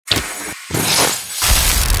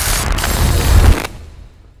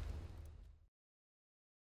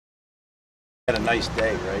Had a nice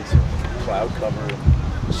day, right? So cloud cover,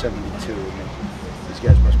 72. I mean, these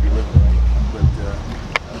guys must be living right, but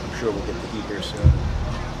I'm sure we'll get the heat here soon.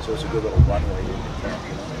 So it's a good little runway into camp,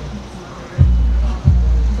 you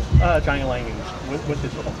know. Johnny Lange, what's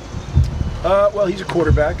his role? Well, he's a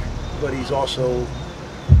quarterback, but he's also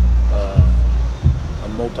a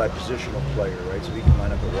multi-positional player, right? So he can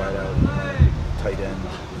line up at wide out, he can line up at tight end,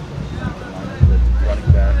 he can line up at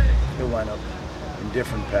running back. He'll line up in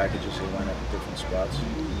different packages, he'll line up at different spots.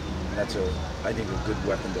 And that's, I think, a good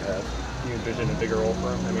weapon to have. You envision a bigger role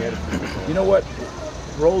for him? I mean, you know what?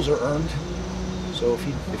 Roles are earned, so if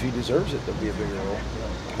he deserves it, there'll be a bigger role.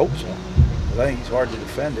 I hope so. Because I think he's hard to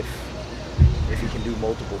defend if he can do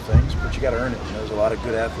multiple things, but you got to earn it. You know, there's a lot of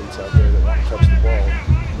good athletes out there that want to touch the ball.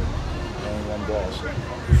 Only one ball, so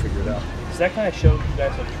you figure it out. Does that kind of show you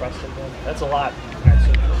guys have trust in him? That's a lot,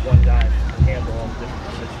 so for one guy to handle all the different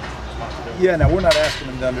positions. Yeah, now we're not asking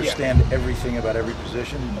him to understand everything about every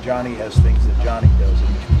position. Johnny has things that Johnny does in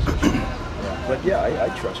each position. Yeah. But yeah, I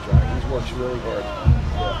trust Johnny. He's works really hard.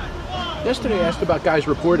 Yeah. Yesterday I asked about guys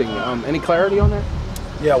reporting. Any clarity on that?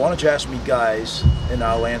 Yeah, why don't you ask me guys, and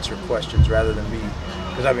I'll answer questions rather than me.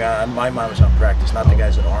 Because I mean, my mind was on practice, not the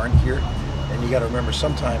guys that aren't here. And you got to remember,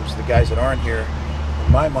 sometimes the guys that aren't here,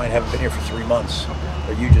 in my mind, haven't been here for 3 months,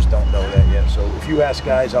 but you just don't know that yet. So if you ask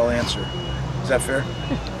guys, I'll answer. Is that fair?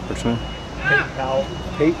 Peyton Powell.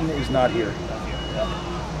 Peyton is not here.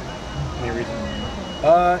 Any reason?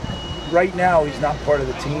 Right now, he's not part of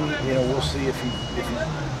the team. You know, we'll see if he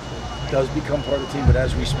does become part of the team. But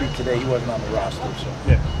as we speak today, he wasn't on the roster. So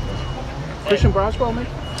yeah. Christian Broswell, man.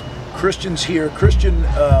 Christian's here. Christian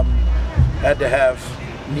had to have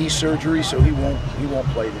knee surgery, so he won't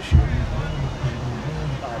play this year.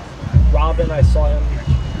 Robin, I saw him.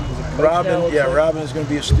 Robin is going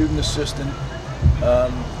to be a student assistant.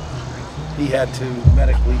 He had to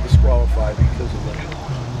medically disqualify because of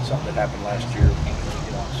something that happened last year.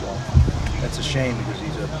 You know, so that's a shame because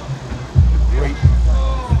he's a great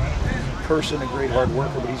person, a great hard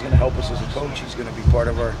worker. But he's going to help us as a coach. He's going to be part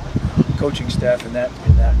of our coaching staff in that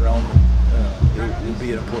realm. It will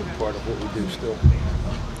be an important part of what we do still.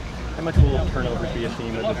 How much will turnovers be a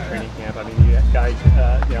theme of this training camp? I mean, you guys,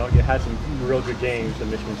 you had some real good games. The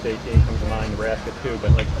Michigan State game comes to mind, Nebraska too.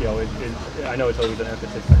 But I know it's always an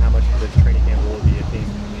emphasis, but how much of this training camp will be a theme?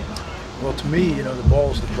 Well, to me, you know, the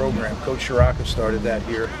ball's the program. Coach Shiraka started that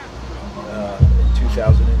here in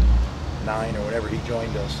 2009 or whenever he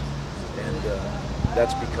joined us, and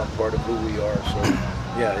that's become part of who we are. So,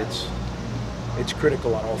 yeah, it's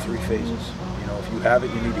critical on all 3 phases. You know, if you have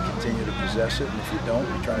it, you need to continue to possess it, and if you don't,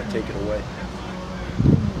 you're trying to take it away.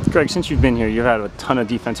 Greg, since you've been here, you've had a ton of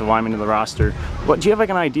defensive linemen in the roster. Do you have like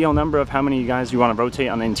an ideal number of how many guys you want to rotate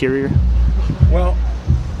on the interior? Well,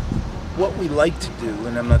 what we like to do,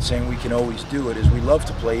 and I'm not saying we can always do it, is we love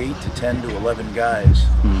to play 8 to 10 to 11 guys,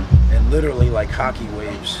 and literally like hockey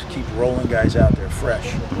waves, keep rolling guys out there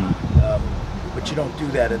fresh. But you don't do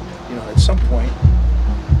that at some point.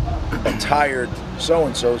 A tired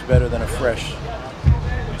so-and-so is better than a fresh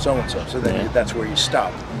so-and-so. So then that's where you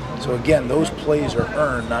stop. So again, those plays are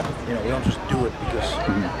earned, not, we don't just do it because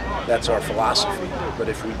that's our philosophy. But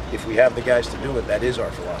if we have the guys to do it, that is our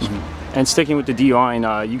philosophy. And sticking with the D-line,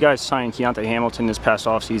 you guys signed Keontae Hamilton this past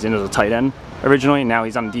offseason as a tight end originally, and now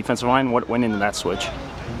he's on the defensive line. What went into that switch?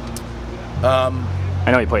 I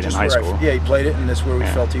know he played in high school. Yeah, he played it, and that's where we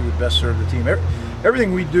felt he would best serve the team.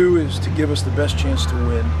 Everything we do is to give us the best chance to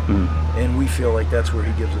win, and we feel like that's where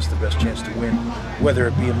he gives us the best chance to win, whether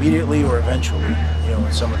it be immediately or eventually,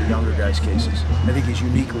 in some of the younger guys' cases. I think he's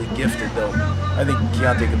uniquely gifted, though. I think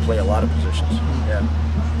Keontae can play a lot of positions. Yeah.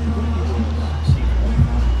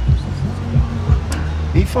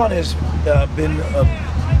 Ifan has been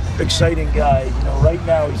an exciting guy. Right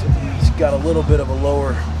now he's got a little bit of a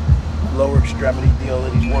lower extremity deal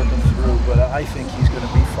that he's working through, but I think he's going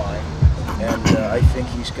to be fine. And I think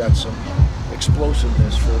he's got some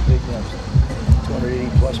explosiveness for a big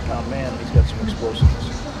 280-plus pound man. He's got some explosiveness.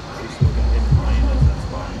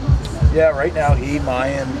 Yeah, right now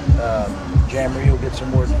Mayan, Jamri will get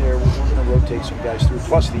some work there. We're going to rotate some guys through,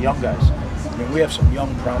 plus the young guys. I mean, we have some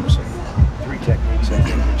young, promising 3 techniques. I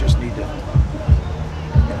think we just need to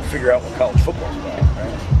figure out what college football is about,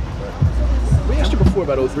 right? We asked you before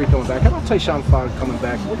about 03 coming back. How about Tyshawn Fogg coming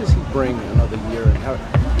back? What does he bring another year? And how?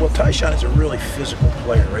 Well, Tyshawn is a really physical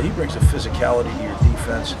player, right? He brings a physicality to your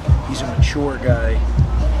defense. He's a mature guy.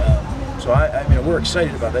 So I mean, we're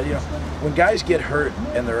excited about that. When guys get hurt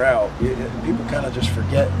and they're out, people kind of just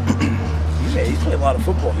forget. He played a lot of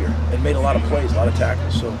football here and made a lot of plays, a lot of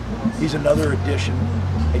tackles. So he's another addition.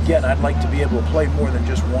 Again, I'd like to be able to play more than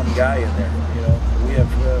just one guy in there. We have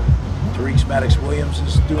Tariq Maddox-Williams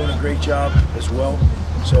is doing a great job as well.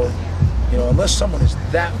 So, you know, unless someone is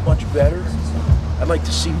that much better, I'd like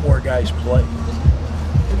to see more guys play.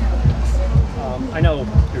 I know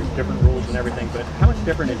there's different rules and everything, but how much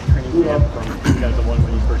different is training camp from you guys the one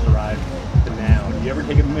when you first arrived to now? Do you ever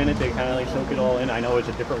take a minute to kind of like soak it all in? I know it's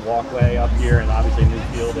a different walkway up here and obviously a new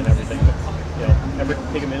field and everything, but you know, ever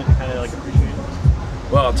take a minute to kind of like appreciate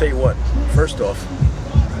it? Well, I'll tell you what. First off,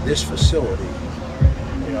 this facility,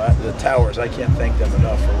 you know, the Towers, I can't thank them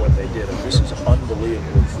enough for what they did. This is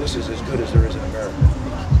unbelievable. This is as good as there is in America,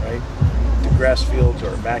 right? The grass fields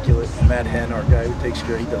are immaculate. Matt Henn, our guy who takes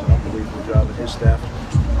care, he does an unbelievable job, and his staff.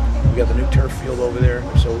 We got the new turf field over there.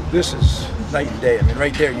 So this is night and day. I mean,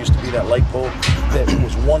 right there used to be that light pole that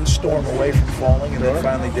was one storm away from falling, and it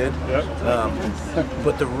finally did.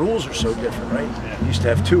 But the rules are so different, right? You used to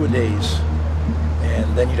have 2-a-days,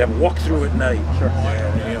 and then you'd have a walk through at night.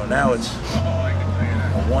 And you know, now it's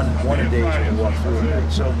one-a-days and a walk through at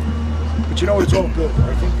night. So, but you know what? It's all good.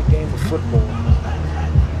 I think the game of football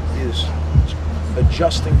is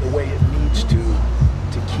adjusting the way it needs to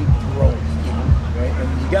keep growing, right?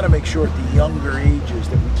 And we got to make sure at the younger ages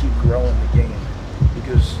that we keep growing the game,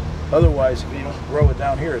 because otherwise, if you don't grow it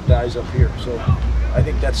down here, it dies up here. So I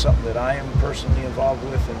think that's something that I am personally involved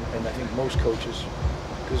with, and I think most coaches.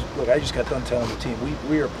 Because look, I just got done telling the team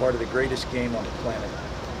we are part of the greatest game on the planet,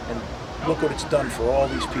 and look what it's done for all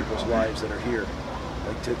these people's lives that are here.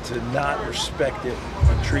 Like to not respect it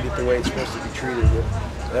and treat it the way it's supposed to be treated,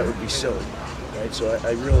 that would be silly. Right? So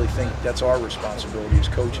I really think that's our responsibility as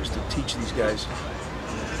coaches, to teach these guys.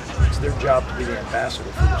 It's their job to be the ambassador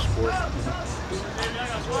for the sport.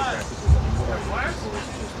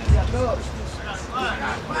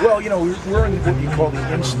 Well, you know, we're in what you call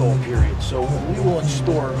the install period. So we will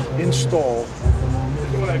install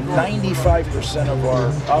 95% of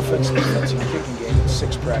our offense, defense, and kicking game in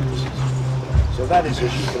 6 practices. So that is,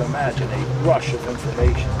 as you can imagine, a rush of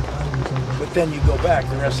information. But then you go back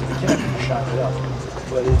the rest of the camp and you shine it up.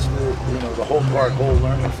 But it's the whole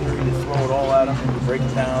learning theory, to throw it all at them and to break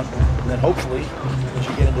it down, and then hopefully, as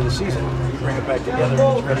you get into the season, you bring it back together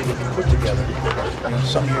and it's ready to be put together. You know,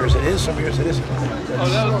 some years it is, some years it isn't.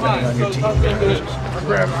 That's depending on your team and your coaches.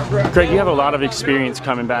 Greg, you have a lot of experience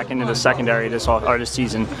coming back into the secondary this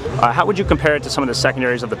season. How would you compare it to some of the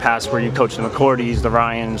secondaries of the past, where you coached the McCourtys, the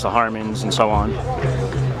Ryans, the Harmons, and so on?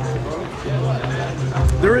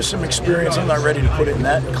 There is some experience. I'm not ready to put it in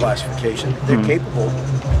that classification. They're capable,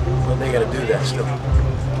 but they got to do that still.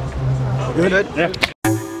 Good? Yeah.